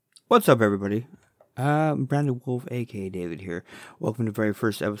What's up, everybody? Brandon Wolf, aka David here. Welcome to the very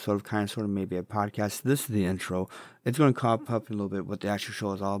first episode of Kind of Sort of Maybe a Podcast. This is the intro. It's going to pop up in a little bit what the actual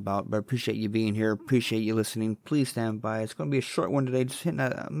show is all about, but I appreciate you being here. Appreciate you listening. Please stand by. It's going to be a short one today, just hitting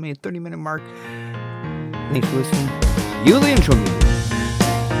that 30-minute mark. Thanks for listening. You the intro music.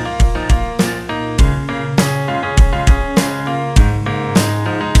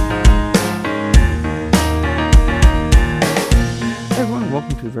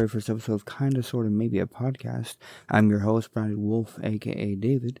 Welcome to the very first episode of Kinda Sorta Maybe a Podcast. I'm your host, Brandon Wolf, aka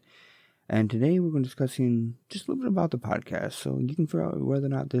David, and today we're going to be discussing just a little bit about the podcast, so you can figure out whether or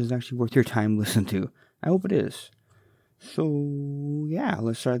not this is actually worth your time to listen to. I hope it is. So, yeah,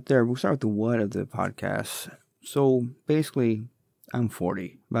 let's start there. We'll start with the what of the podcast. So, basically, I'm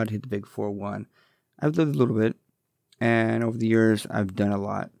 40, about to hit the big 4-1. I've lived a little bit, and over the years, I've done a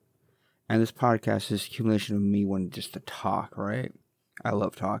lot. And this podcast is an accumulation of me wanting just to talk, right? I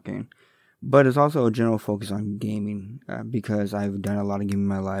love talking, but it's also a general focus on gaming because I've done a lot of gaming in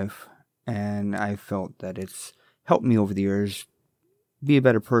my life, and I felt that it's helped me over the years be a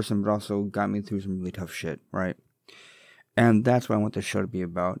better person, but also got me through some really tough shit, right? And that's what I want this show to be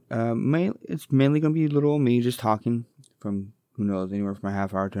about. It's mainly going to be little old me just talking from, who knows, anywhere from a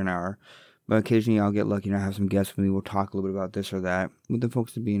half hour to an hour, but occasionally I'll get lucky and I have some guests with me. We'll talk a little bit about this or that, with the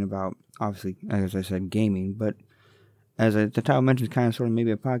focus being about, obviously, as I said, gaming, but as the title mentions, kind of sort of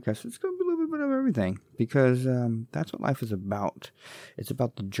maybe a podcast, it's going to be a little bit of everything because that's what life is about. It's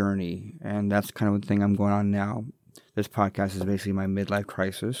about the journey, and that's kind of the thing I'm going on now. This podcast is basically my midlife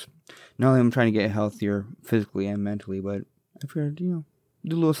crisis. Not only am I trying to get healthier physically and mentally, but I figured, do a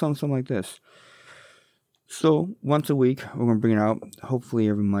little something like this. So once a week, we're going to bring it out, hopefully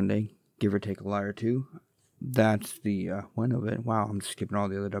every Monday, give or take a lie or two. That's the one of it. Wow, I'm skipping all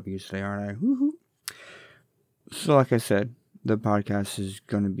the other W's today, aren't I? Woohoo! So, like I said, the podcast is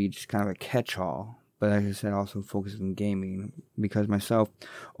going to be just kind of a catch-all, but like I said, also focused on gaming, because myself,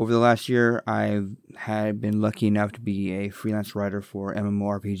 over the last year, I've been lucky enough to be a freelance writer for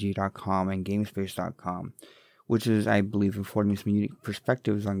MMORPG.com and GameSpace.com, which is, I believe, affording me some unique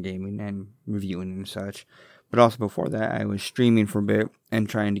perspectives on gaming and reviewing and such. But also before that, I was streaming for a bit and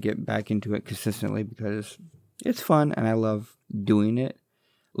trying to get back into it consistently because it's fun and I love doing it.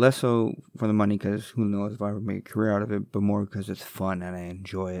 Less so for the money, because who knows if I ever make a career out of it, but more because it's fun and I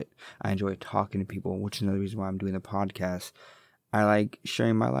enjoy it. I enjoy talking to people, which is another reason why I'm doing the podcast. I like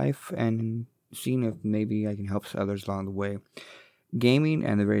sharing my life and seeing if maybe I can help others along the way. Gaming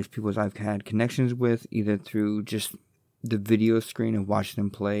and the various people I've had connections with, either through just the video screen of watching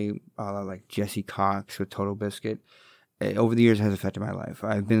them play, like Jesse Cox with Total Biscuit, over the years has affected my life.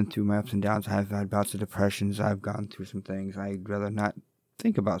 I've been through my ups and downs. I've had bouts of depressions. I've gone through some things I'd rather not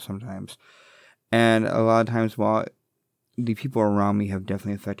think about sometimes, and a lot of times, while the people around me have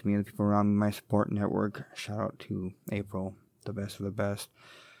definitely affected me, the people around me, my support network, shout out to April, the best of the best,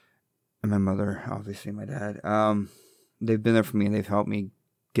 and my mother, obviously my dad, they've been there for me and they've helped me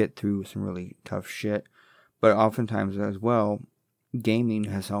get through some really tough shit. But oftentimes as well, gaming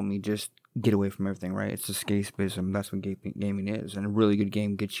has helped me just get away from everything, right? It's escapism. That's what gaming is. And a really good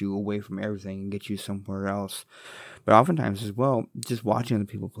game gets you away from everything and gets you somewhere else. But oftentimes as well, just watching other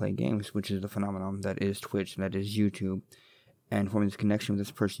people play games, which is the phenomenon that is Twitch and that is YouTube, and forming this connection with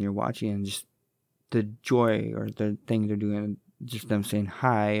this person you're watching, and just the joy or the thing they're doing, just them saying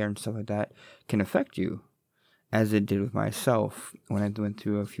hi and stuff like that, can affect you, as it did with myself when I went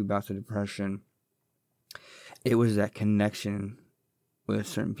through a few bouts of depression. It was that connection with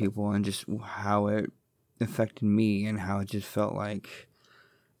certain people and just how it affected me and how it just felt like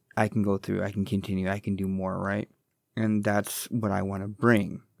I can go through, I can continue, I can do more, right? And that's what I want to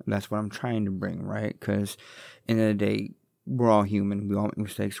bring. That's what I'm trying to bring, right? Because in the end of the day, we're all human. We all make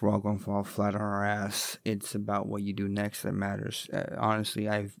mistakes. We're all going to fall flat on our ass. It's about what you do next that matters. Honestly,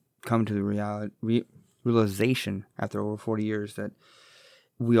 I've come to the realization after over 40 years that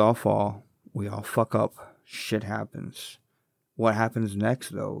we all fall. We all fuck up. Shit happens. What happens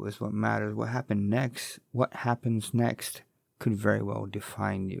next, though, is what matters. What happens next could very well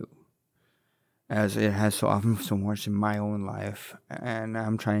define you, as it has so often so much in my own life. And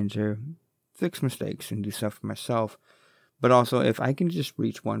I'm trying to fix mistakes and do stuff for myself. But also, if I can just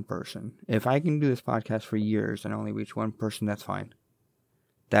reach one person, if I can do this podcast for years and only reach one person, that's fine.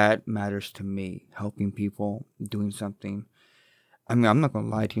 That matters to me. Helping people, doing something. I mean, I'm not going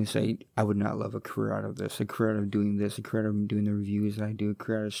to lie to you and say I would not love a career out of this, a career out of doing this, a career out of doing the reviews that I do, a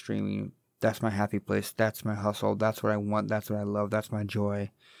career out of streaming. That's my happy place. That's my hustle. That's what I want. That's what I love. That's my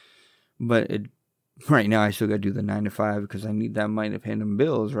joy. But right now, I still got to do the 9 to 5 because I need that money to pay them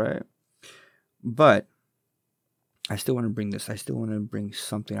bills, right? But I still want to bring this. I still want to bring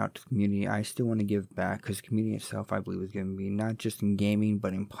something out to the community. I still want to give back because the community itself, I believe, is giving me not just in gaming,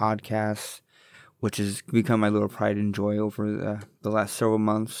 but in podcasts, which has become my little pride and joy over the last several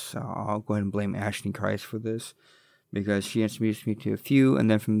months. I'll go ahead and blame Ashley Christ for this because she introduced me to a few,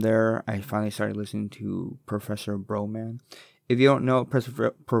 and then from there, I finally started listening to Professor Broman. If you don't know,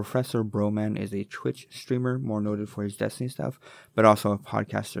 Professor Broman is a Twitch streamer, more noted for his Destiny stuff, but also a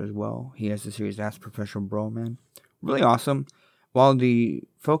podcaster as well. He has a series Ask Professor Broman. Really awesome. While the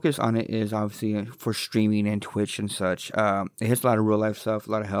focus on it is obviously for streaming and Twitch and such, it hits a lot of real life stuff,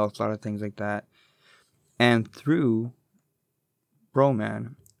 a lot of health, a lot of things like that. And through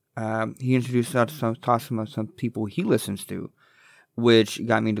Broman, he introduced us to some people he listens to, which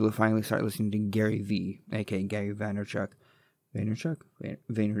got me to finally start listening to Gary V, aka Gary Vaynerchuk. Vaynerchuk.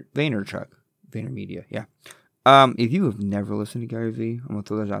 VaynerMedia, yeah. If you have never listened to Gary V, I'm going to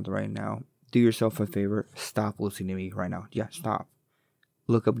throw this out there right now. Do yourself a favor. Stop listening to me right now. Yeah, stop.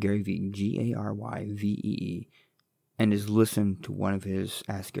 Look up Gary V, GaryVee, and just listen to one of his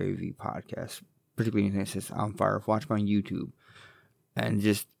Ask Gary V podcasts, particularly in his On Fire. Watch him on YouTube. And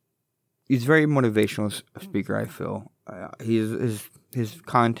just, he's a very motivational speaker, I feel. His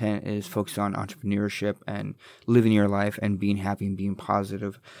content is focused on entrepreneurship and living your life and being happy and being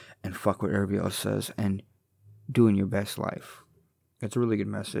positive and fuck what everybody else says and doing your best life. It's a really good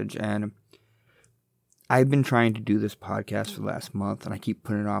message. And I've been trying to do this podcast for the last month, and I keep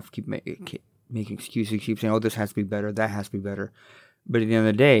putting it off, keep making excuses, keep saying, oh, this has to be better, that has to be better. But at the end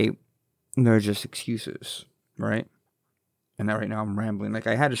of the day, they're just excuses, right? And now right now I'm rambling. Like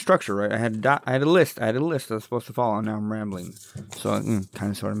I had a structure, right? I had a list I was supposed to follow, and now I'm rambling. So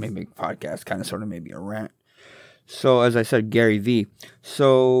kind of sort of maybe a podcast, kind of sort of maybe a rant. So as I said, Gary V.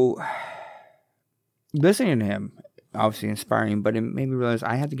 So listening to him, obviously inspiring, but it made me realize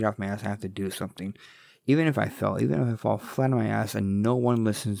I have to get off my ass. I have to do something. Even if I fall flat on my ass and no one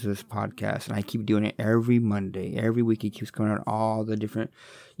listens to this podcast, and I keep doing it every Monday, every week it keeps coming out, all the different,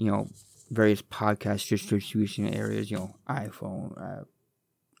 various podcast distribution areas, iPhone,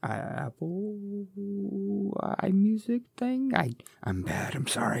 Apple, iMusic thing. I'm bad, I'm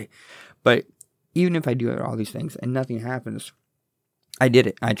sorry. But even if I do all these things and nothing happens, I did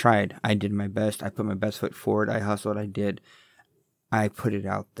it. I tried. I did my best. I put my best foot forward. I hustled. I did. I put it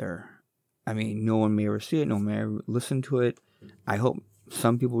out there. I mean, no one may ever see it. No one may ever listen to it. I hope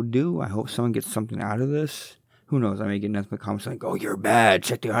some people do. I hope someone gets something out of this. Who knows? I may get nothing but comments like, "Oh, you're bad.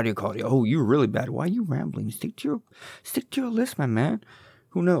 Check the audio quality. Oh, you're really bad. Why are you rambling? Stick to your list, my man."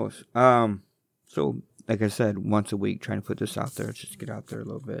 Who knows? So like I said, once a week, trying to put this out there, just get out there a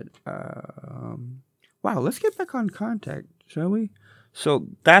little bit. Wow, let's get back on contact, shall we? So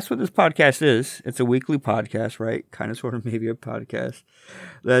that's what this podcast is. It's a weekly podcast, right? Kind of, sort of, maybe a podcast.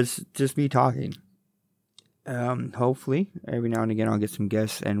 That's just me talking. Hopefully, every now and again, I'll get some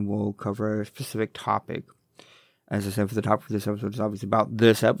guests and we'll cover a specific topic. As I said, for the topic of this episode is obviously about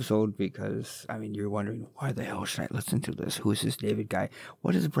this episode because, I mean, you're wondering, why the hell should I listen to this? Who is this David guy?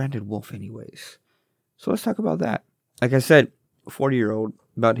 What is Brandon Wolf anyways? So let's talk about that. Like I said, 40-year-old,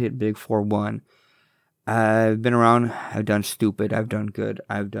 about to hit big 4-1. I've been around, I've done stupid, I've done good,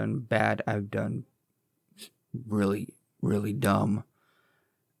 I've done bad, I've done really, really dumb.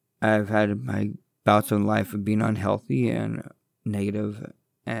 I've had my bouts in life of being unhealthy and negative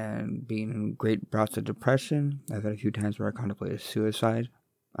and being in great bouts of depression. I've had a few times where I contemplated suicide.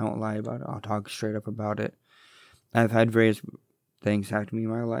 I won't lie about it, I'll talk straight up about it. I've had various things happen to me in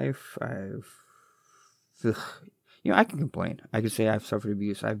my life. I can complain. I can say I've suffered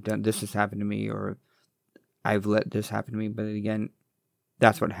abuse, this has happened to me, or I've let this happen to me, but again,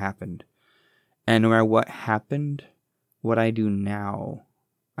 that's what happened. And no matter what happened, what I do now,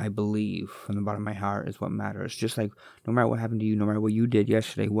 I believe from the bottom of my heart is what matters. Just like no matter what happened to you, no matter what you did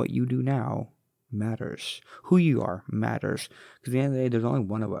yesterday, what you do now matters. Who you are matters. Because at the end of the day, there's only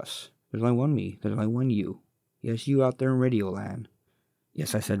one of us. There's only one me. There's only one you. Yes, you out there in Radio Land.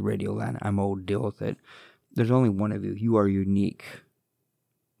 Yes, I said Radio Land. I'm old. Deal with it. There's only one of you. You are unique.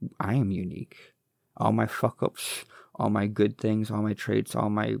 I am unique. All my fuck-ups, all my good things, all my traits, all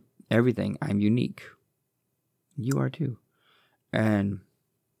my everything, I'm unique. You are too. And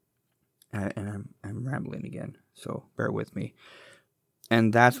I'm rambling again, so bear with me.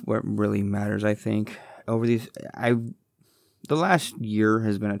 And that's what really matters, I think. The last year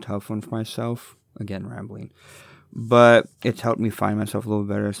has been a tough one for myself. Again, rambling. But it's helped me find myself a little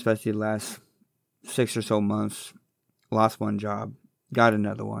better, especially the last 6 or so months. Lost one job, got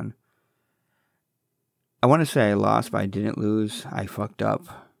another one. I want to say I lost, but I didn't lose. I fucked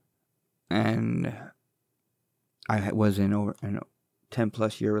up. And I was in a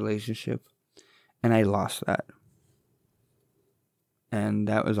 10-plus year relationship. And I lost that. and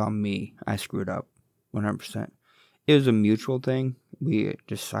that was on me. I screwed up 100%. It was a mutual thing. We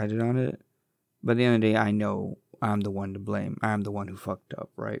decided on it. But at the end of the day, I know I'm the one to blame. I'm the one who fucked up,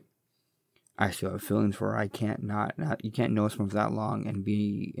 right? I still have feelings for her. I can't not you can't know someone for that long and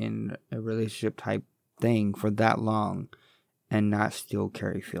be in a relationship type thing for that long and not still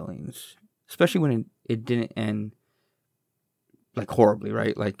carry feelings. Especially when it didn't end like horribly,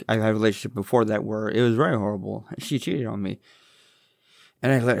 right? Like I had a relationship before that where it was very horrible. She cheated on me.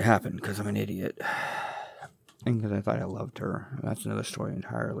 And I let it happen because I'm an idiot. And because I thought I loved her. That's another story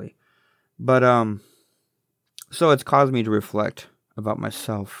entirely. But so it's caused me to reflect about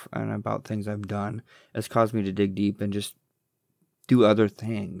myself and about things I've done. It's caused me to dig deep and just do other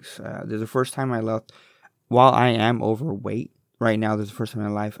things. There's the first time I left, while I am overweight right now, there's the first time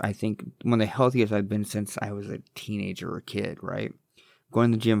in my life, I think, one of the healthiest I've been since I was a teenager or a kid, right?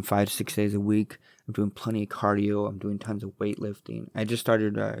 Going to the gym 5 to 6 days a week. I'm doing plenty of cardio. I'm doing tons of weightlifting. I just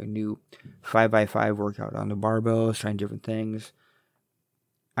started a new 5x5 workout on the barbells, trying different things.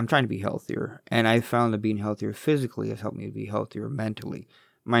 I'm trying to be healthier, and I found that being healthier physically has helped me to be healthier mentally.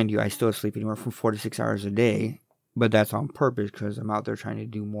 Mind you, I still sleep anywhere from 4 to 6 hours a day, but that's on purpose because I'm out there trying to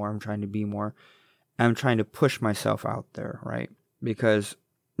do more. I'm trying to be more. I'm trying to push myself out there, right? Because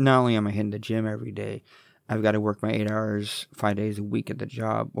not only am I hitting the gym every day, I've got to work my 8 hours, 5 days a week at the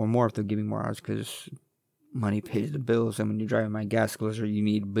job, or more if they're giving more hours because money pays the bills. And when you're driving my gas guzzler, you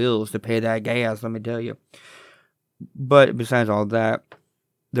need bills to pay that gas, let me tell you. But besides all that,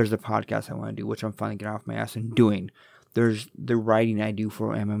 there's a podcast I want to do, which I'm finally getting off my ass and doing. There's the writing I do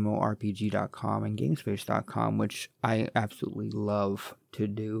for MMORPG.com and GameSpace.com, which I absolutely love to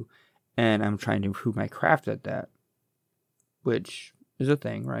do. And I'm trying to improve my craft at that, which is a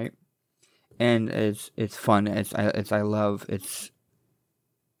thing, right? And it's fun. It's the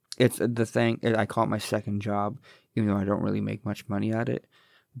thing. I call it my second job, even though I don't really make much money at it.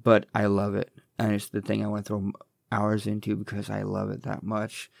 But I love it, and it's the thing I want to throw hours into because I love it that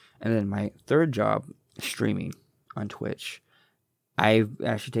much. And then my third job, streaming on Twitch. I've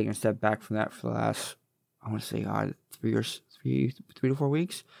actually taken a step back from that for the last, I want to say, 3 to 4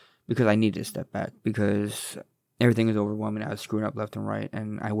 weeks, because I needed to step back because everything was overwhelming. I was screwing up left and right,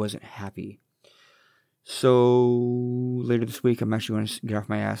 and I wasn't happy. So later this week, I'm actually going to get off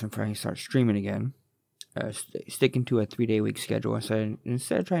my ass and finally start streaming again. Sticking to a 3-day-week schedule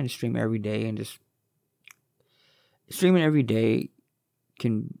instead of trying to stream every day, and just streaming every day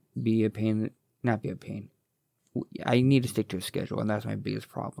can be a pain. Not be a pain. I need to stick to a schedule, and that's my biggest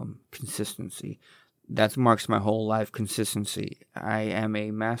problem. Consistency. That marks my whole life. Consistency. I am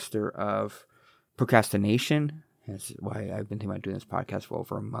a master of procrastination. That's why I've been thinking about doing this podcast for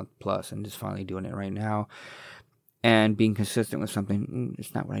over a month plus, and just finally doing it right now. And being consistent with something,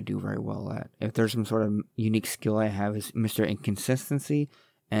 it's not what I do very well at. If there's some sort of unique skill I have, is Mr. Inconsistency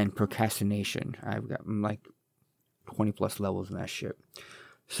and procrastination. I've got like 20 plus levels in that shit.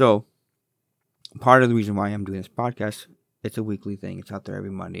 So, part of the reason why I'm doing this podcast, it's a weekly thing. It's out there every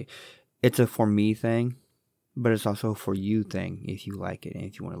Monday. It's a for me thing, but it's also a for you thing if you like it and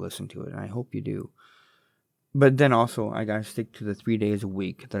if you want to listen to it. And I hope you do. But then also, I got to stick to the 3 days a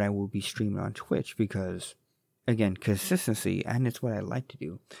week that I will be streaming on Twitch because, again, consistency, and it's what I like to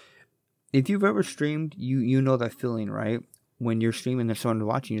do. If you've ever streamed, you know that feeling, right? When you're streaming, there's someone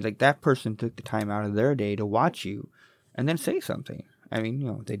watching you. Like, that person took the time out of their day to watch you and then say something. I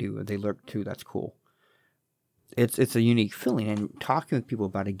mean, they lurk too. That's cool. It's a unique feeling, and talking with people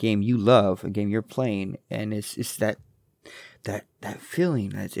about a game you love, a game you're playing, and it's that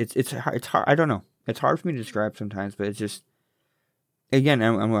feeling. It's hard. I don't know. It's hard for me to describe sometimes, but it's just, again,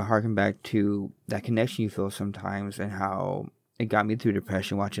 I'm going to harken back to that connection you feel sometimes and how it got me through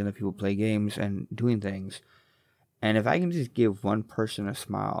depression, watching other people play games and doing things. And if I can just give one person a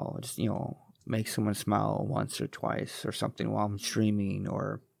smile, just, make someone smile once or twice or something while I'm streaming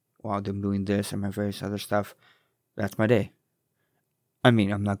or while I'm doing this and my various other stuff, that's my day. I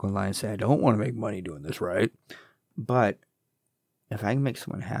mean, I'm not going to lie and say I don't want to make money doing this, right? But if I can make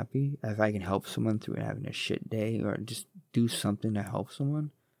someone happy, if I can help someone through having a shit day or just do something to help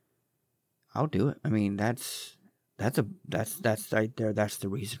someone, I'll do it. I mean, that's right there. That's the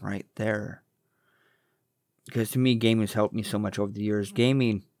reason right there. Because to me, gaming has helped me so much over the years.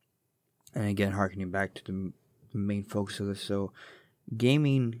 Gaming, and again, harkening back to the main focus of this, so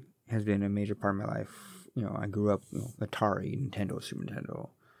gaming has been a major part of my life. I grew up, Atari, Nintendo, Super Nintendo.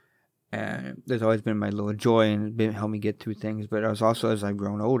 And there's always been my little joy, and it's helped me get through things. But as I've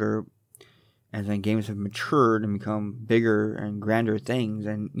grown older, as my games have matured and become bigger and grander things,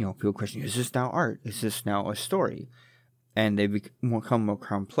 and people question, is this now art? Is this now a story? And they become more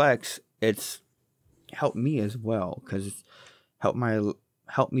complex. It's helped me as well, because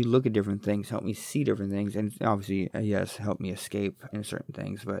help me look at different things, help me see different things, and obviously, yes, help me escape in certain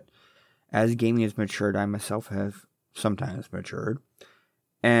things. But as gaming has matured, I myself have sometimes matured,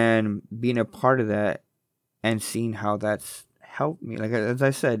 and being a part of that and seeing how that's helped me. Like, as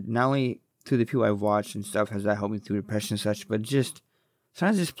I said, not only through the people I've watched and stuff has that helped me through depression and such, but just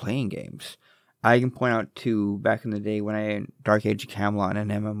sometimes just playing games. I can point out to back in the day when Dark Age of Camelot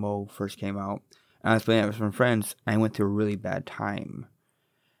and an MMO first came out, and I was playing it with some friends. I went through a really bad time,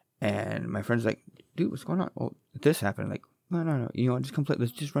 and my friend's like, "Dude, what's going on?" Well, this happened. Like, no. You know, just complete.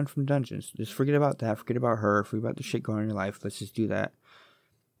 Let's just run from dungeons. Just forget about that. Forget about her. Forget about the shit going on in your life. Let's just do that.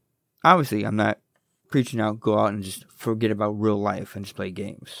 Obviously, I'm not preaching out. Go out and just forget about real life and just play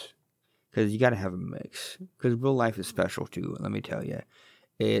games, because you got to have a mix. Because real life is special too. Let me tell you.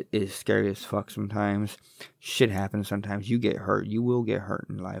 It is scary as fuck sometimes. Shit happens sometimes. You get hurt. You will get hurt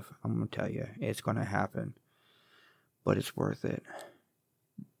in life. I'm going to tell you. It's going to happen. But it's worth it.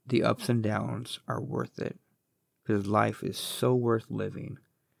 The ups and downs are worth it. Because life is so worth living.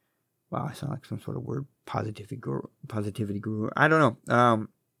 Wow, I sound like some sort of word positivity guru. I don't know.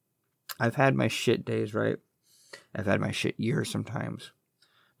 I've had my shit days, right? I've had my shit years sometimes.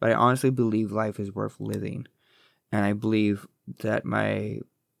 But I honestly believe life is worth living. And I believe that my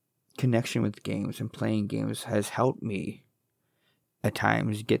connection with games and playing games has helped me at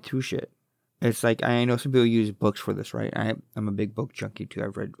times get through shit. It's like, I know some people use books for this, right? I'm a big book junkie too.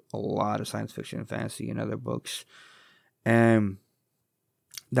 I've read a lot of science fiction and fantasy and other books. And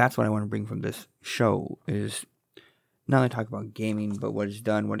that's what I want to bring from this show is not only talk about gaming, but what it's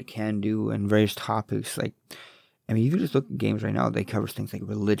done, what it can do, and various topics. Like, I mean, if you just look at games right now, they cover things like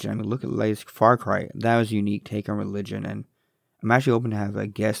religion. I mean, look at latest Far Cry. That was a unique take on religion, and I'm actually open to have a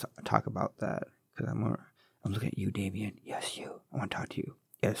guest talk about that, because I'm looking at you, Damien. Yes, you. I want to talk to you.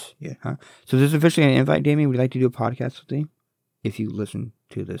 Yes, yeah, huh? So this is officially an invite, Damien. Would you like to do a podcast with me? If you listen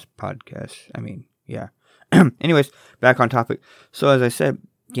to this podcast. I mean, yeah. Anyways, back on topic. So as I said,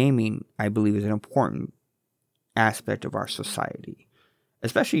 gaming, I believe, is an important aspect of our society.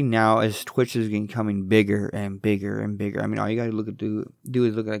 Especially now as Twitch is becoming bigger and bigger and bigger. I mean, all you gotta do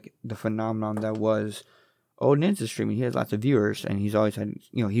is look at like the phenomenon that was Ninja streaming. He has lots of viewers, and he's always had,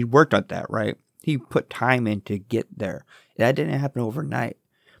 he worked at that, right? He put time in to get there. That didn't happen overnight.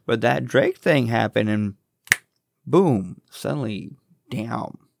 But that Drake thing happened, and boom, suddenly,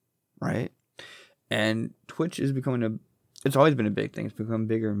 damn, right? And Twitch is becoming it's always been a big thing. It's become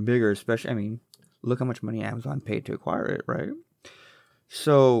bigger and bigger, especially, I mean, look how much money Amazon paid to acquire it, right?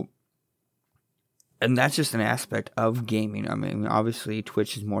 So, and that's just an aspect of gaming. I mean, obviously,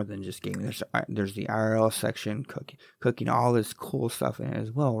 Twitch is more than just gaming. There's the IRL section, cooking, all this cool stuff in it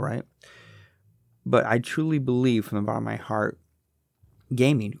as well, right? But I truly believe from the bottom of my heart,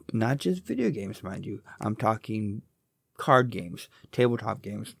 gaming, not just video games, mind you. I'm talking card games, tabletop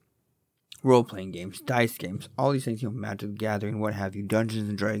games, role-playing games, dice games, all these things, Magic the Gathering, what have you, Dungeons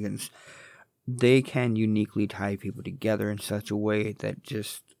and Dragons. They can uniquely tie people together in such a way that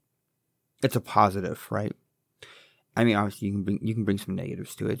just, it's a positive, right? I mean, obviously you can bring some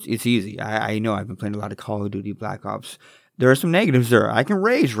negatives to it. It's easy. I know I've been playing a lot of Call of Duty Black Ops. There are some negatives there. I can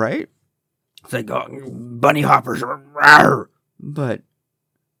rage, right? It's like, oh, bunny hoppers, rawr. But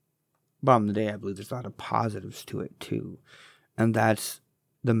bottom of the day, I believe there's a lot of positives to it too, and that's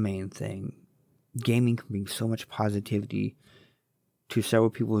the main thing. Gaming can bring so much positivity to several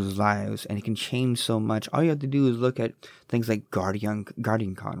people's lives, and it can change so much. All you have to do is look at things like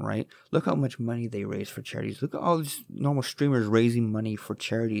GuardianCon, right? Look how much money they raise for charities. Look at all these normal streamers raising money for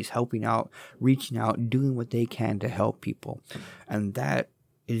charities, helping out, reaching out, doing what they can to help people. And that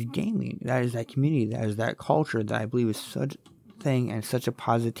is gaming. That is that community. That is that culture that I believe is such a thing and such a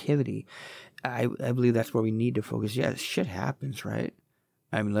positivity. I believe that's where we need to focus. Yeah, shit happens, right?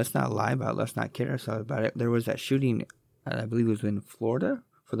 I mean, let's not lie about it. Let's not kid ourselves about it. There was that shooting, I believe it was in Florida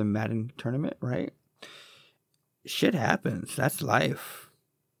for the Madden tournament, right? Shit happens. That's life.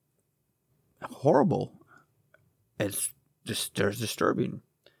 Horrible. It's just disturbing.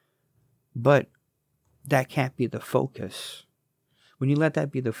 But that can't be the focus. When you let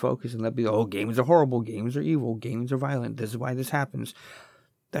that be the focus and games are horrible, games are evil, games are violent, this is why this happens,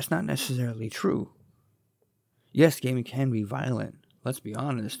 that's not necessarily true. Yes, gaming can be violent. Let's be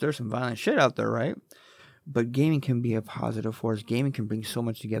honest. There's some violent shit out there, right? But gaming can be a positive force. Gaming can bring so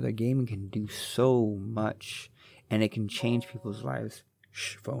much together. Gaming can do so much. And it can change people's lives.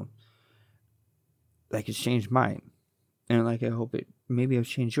 Shh, phone. Like it's changed mine. And like I hope maybe it's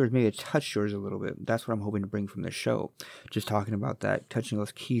changed yours. Maybe it touched yours a little bit. That's what I'm hoping to bring from the show. Just talking about that. Touching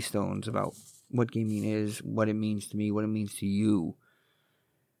those keystones about what gaming is, what it means to me, what it means to you.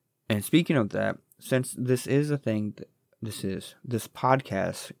 And speaking of that, since this is a thing this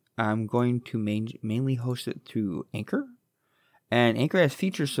podcast, I'm going to mainly host it through Anchor. And Anchor has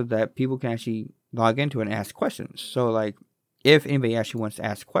features so that people can actually log into it and ask questions. So, like, if anybody actually wants to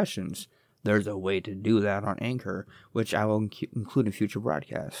ask questions, there's a way to do that on Anchor, which I will include in future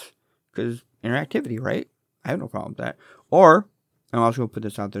broadcasts. Because interactivity, right? I have no problem with that. Or, I'm also going to put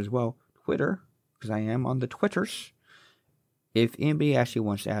this out there as well, Twitter, because I am on the Twitters. If anybody actually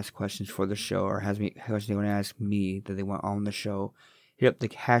wants to ask questions for the show or has questions they want to ask me that they want on the show, hit up the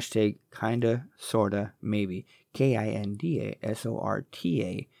hashtag kinda sorta maybe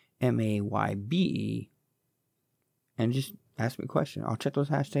KINDASORTAMAYBE and just ask me a question. I'll check those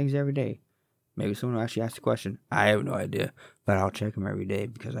hashtags every day. Maybe someone will actually ask a question. I have no idea, but I'll check them every day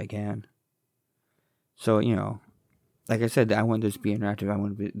because I can. So, like I said, I want this to be interactive. I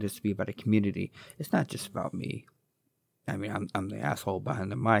want this to be about a community. It's not just about me. I mean, I'm the asshole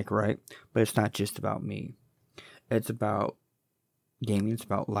behind the mic, right? But it's not just about me. It's about gaming. It's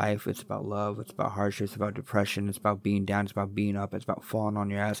about life. It's about love. It's about hardship. It's about depression. It's about being down. It's about being up. It's about falling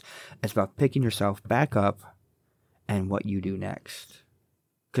on your ass. It's about picking yourself back up and what you do next.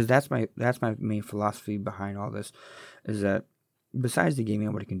 Because that's my main philosophy behind all this, is that besides the gaming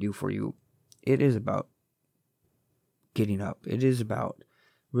and what it can do for you, it is about getting up. It is about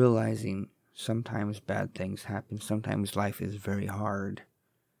realizing sometimes bad things happen. Sometimes life is very hard.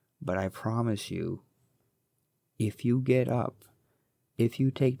 But I promise you, if you get up, if you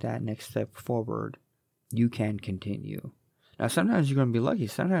take that next step forward, you can continue. Now, sometimes you're going to be lucky.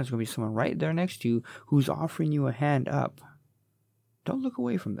 Sometimes there's going to be someone right there next to you who's offering you a hand up. Don't look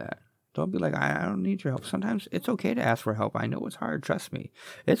away from that. Don't be like, I don't need your help. Sometimes it's okay to ask for help. I know it's hard. Trust me.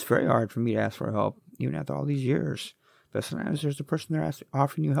 It's very hard for me to ask for help, even after all these years. But sometimes there's a person there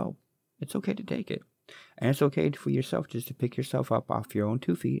offering you help. It's okay to take it. And it's okay for yourself just to pick yourself up off your own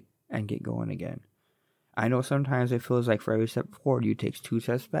 2 feet and get going again. I know sometimes it feels like for every step forward, you take 2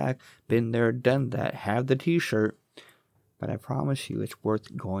 steps back. Been there, done that. Have the t-shirt. But I promise you, it's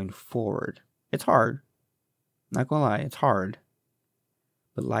worth going forward. It's hard. Not gonna lie, it's hard.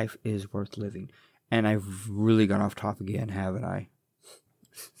 But life is worth living. And I've really gone off topic again, haven't I?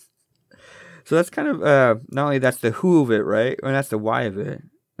 So that's kind of, not only that's the who of it, right? Or that's the why of it.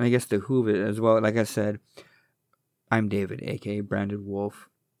 And I guess the who of it as well. Like I said, I'm David, aka Brandon Wolf.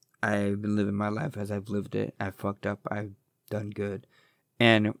 I've been living my life as I've lived it. I've fucked up. I've done good.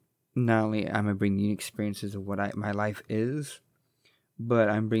 And not only am I bringing the experiences of what my life is, but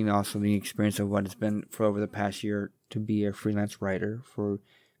I'm bringing also the experience of what it's been for over the past year to be a freelance writer for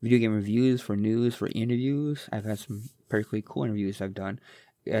video game reviews, for news, for interviews. I've had some particularly cool interviews I've done.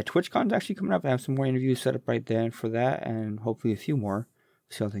 TwitchCon's actually coming up. I have some more interviews set up right then for that, and hopefully a few more.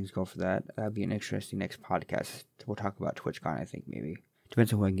 See how things go for that. That'll be an interesting next podcast. We'll talk about TwitchCon, I think, maybe.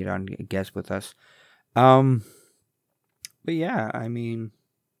 Depends on who I can get on a guest with us. But yeah, I mean,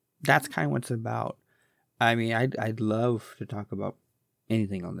 that's kind of what it's about. I mean, I'd love to talk about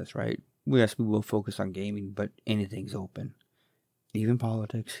anything on this, right? Yes, we will focus on gaming, but anything's open. Even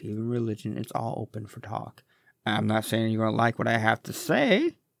politics, even religion, it's all open for talk. I'm not saying you're going to like what I have to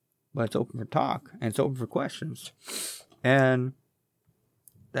say, but it's open for talk, and it's open for questions. And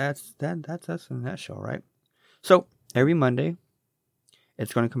that's us in that show, right? So, every Monday,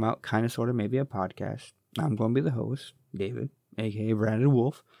 it's going to come out kind of, sort of, maybe a podcast. I'm going to be the host, David, a.k.a. Brandon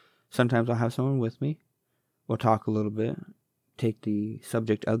Wolf. Sometimes I'll have someone with me. We'll talk a little bit. Take the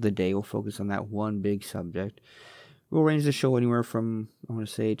subject of the day. We'll focus on that one big subject. We'll range the show anywhere from, I want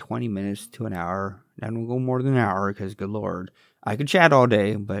to say, 20 minutes to an hour. And we'll go more than an hour because, good Lord, I could chat all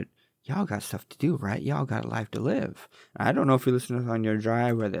day, but y'all got stuff to do, right? Y'all got a life to live. I don't know if you're listening on your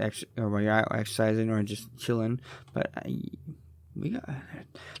drive or while you're out exercising or just chilling, but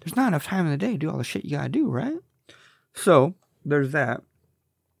there's not enough time in the day to do all the shit you got to do, right? So, there's that.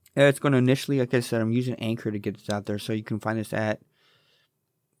 It's going to initially, like I said, I'm using Anchor to get this out there, so you can find this at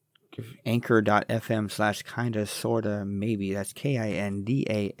anchor.fm/kinda sorta maybe. That's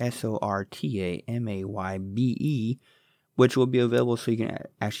KINDASORTAMAYBE, which will be available so you can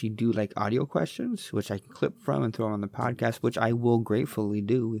actually do like audio questions, which I can clip from and throw on the podcast, which I will gratefully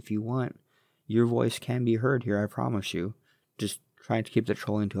do if you want. Your voice can be heard here, I promise you. Just trying to keep the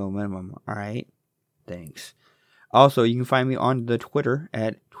trolling to a minimum, alright? Thanks. Also, you can find me on the Twitter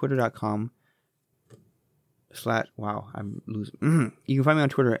at twitter.com/ wow, I'm losing. You can find me on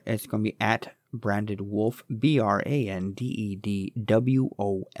Twitter. It's going to be at Branded Wolf,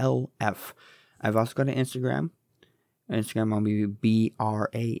 BRANDEDWOLF. I've also got an Instagram. Instagram on me,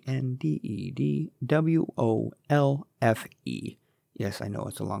 BRANDEDWOLFE. Yes, I know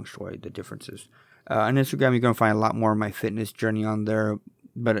it's a long story, the differences. On Instagram, you're going to find a lot more of my fitness journey on there,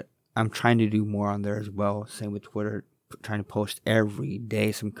 but I'm trying to do more on there as well. Same with Twitter. trying to post every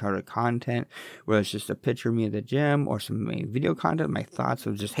day some kind of content, whether it's just a picture of me at the gym or some video content, my thoughts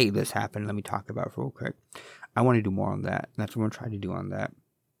of just, hey, this happened, let me talk about it real quick. I want to do more on that. That's what I'm trying to do on that.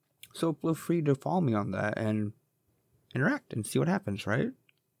 So feel free to follow me on that and interact and see what happens, right?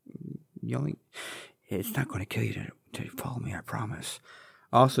 It's not going to kill you to follow me, I promise.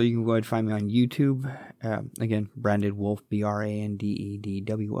 Also, you can go ahead and find me on YouTube. Again, Branded Wolf,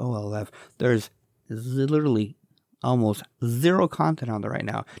 BRANDEDWOLF. There's literally almost zero content on there right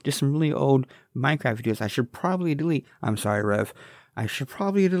now. Just some really old Minecraft videos I should probably delete. I'm sorry, Rev. I should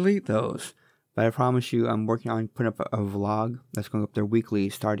probably delete those. But I promise you, I'm working on putting up a vlog that's going up there weekly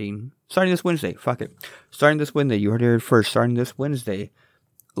starting this Wednesday. Fuck it. Starting this Wednesday. You heard it first. Starting this Wednesday.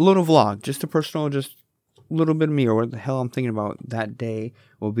 A little vlog. Just a personal, just a little bit of me or what the hell I'm thinking about that day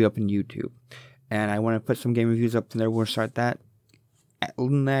will be up in YouTube. And I want to put some game reviews up there. We'll start that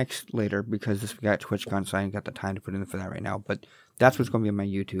later because this we got TwitchCon, so I ain't got the time to put in for that right now. But that's what's going to be on my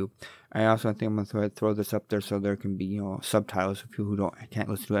YouTube. I also think I'm going to throw this up there so there can be, subtitles for people who can't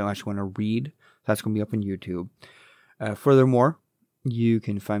listen to it. I actually want to read. That's going to be up on YouTube. Furthermore, you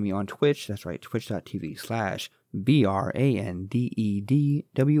can find me on Twitch. That's right,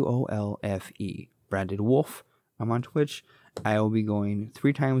 twitch.tv/BRANDEDWOLFE. Branded Wolf. I'm on Twitch. I will be going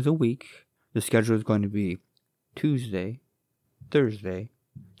 3 times a week. The schedule is going to be Tuesday, Thursday,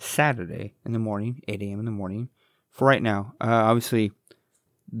 Saturday in the morning, 8 a.m. in the morning. For right now, obviously,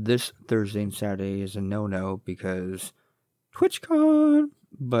 this Thursday and Saturday is a no-no because TwitchCon.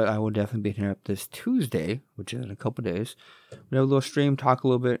 But I will definitely be hitting up this Tuesday, which is in a couple days. We'll have a little stream, talk a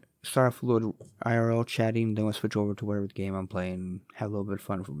little bit, start off a little IRL chatting, then we'll switch over to whatever game I'm playing, have a little bit of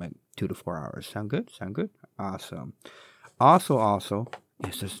fun for like 2 to 4 hours. Sound good? Sound good? Awesome. Also,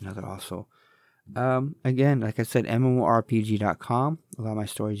 yes, there's another also. Again, like I said, MMORPG.com. A lot of my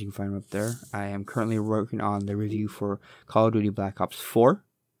stories you can find up there. I am currently working on the review for Call of Duty Black Ops 4.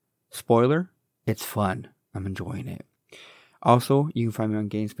 Spoiler, it's fun. I'm enjoying it. Also, you can find me on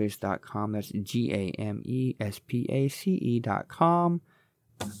Gamespace.com. That's GAMESPACE.com.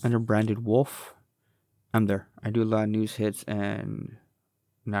 Under Branded Wolf. I'm there. I do a lot of news hits and...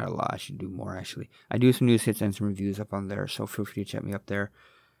 Not a lot. I should do more, actually. I do some news hits and some reviews up on there, so feel free to check me up there.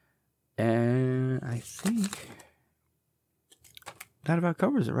 And I think... that about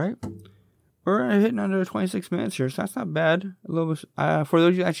covers it, right? We're hitting under 26 minutes here, so that's not bad. A little bit, for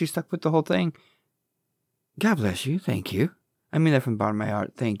those of you actually stuck with the whole thing, God bless you. Thank you. I mean that from the bottom of my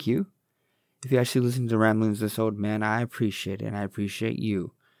heart. Thank you. If you actually listen to the ramblings of this old man, I appreciate it, and I appreciate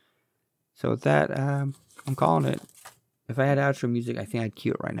you. So with that, I'm calling it. If I had outro music, I think I'd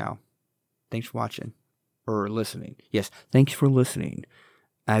cue it right now. Thanks for watching. Or listening. Yes, thanks for listening.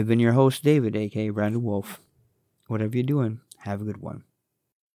 I've been your host, David, a.k.a. Brandon Wolf. Whatever you're doing, have a good one.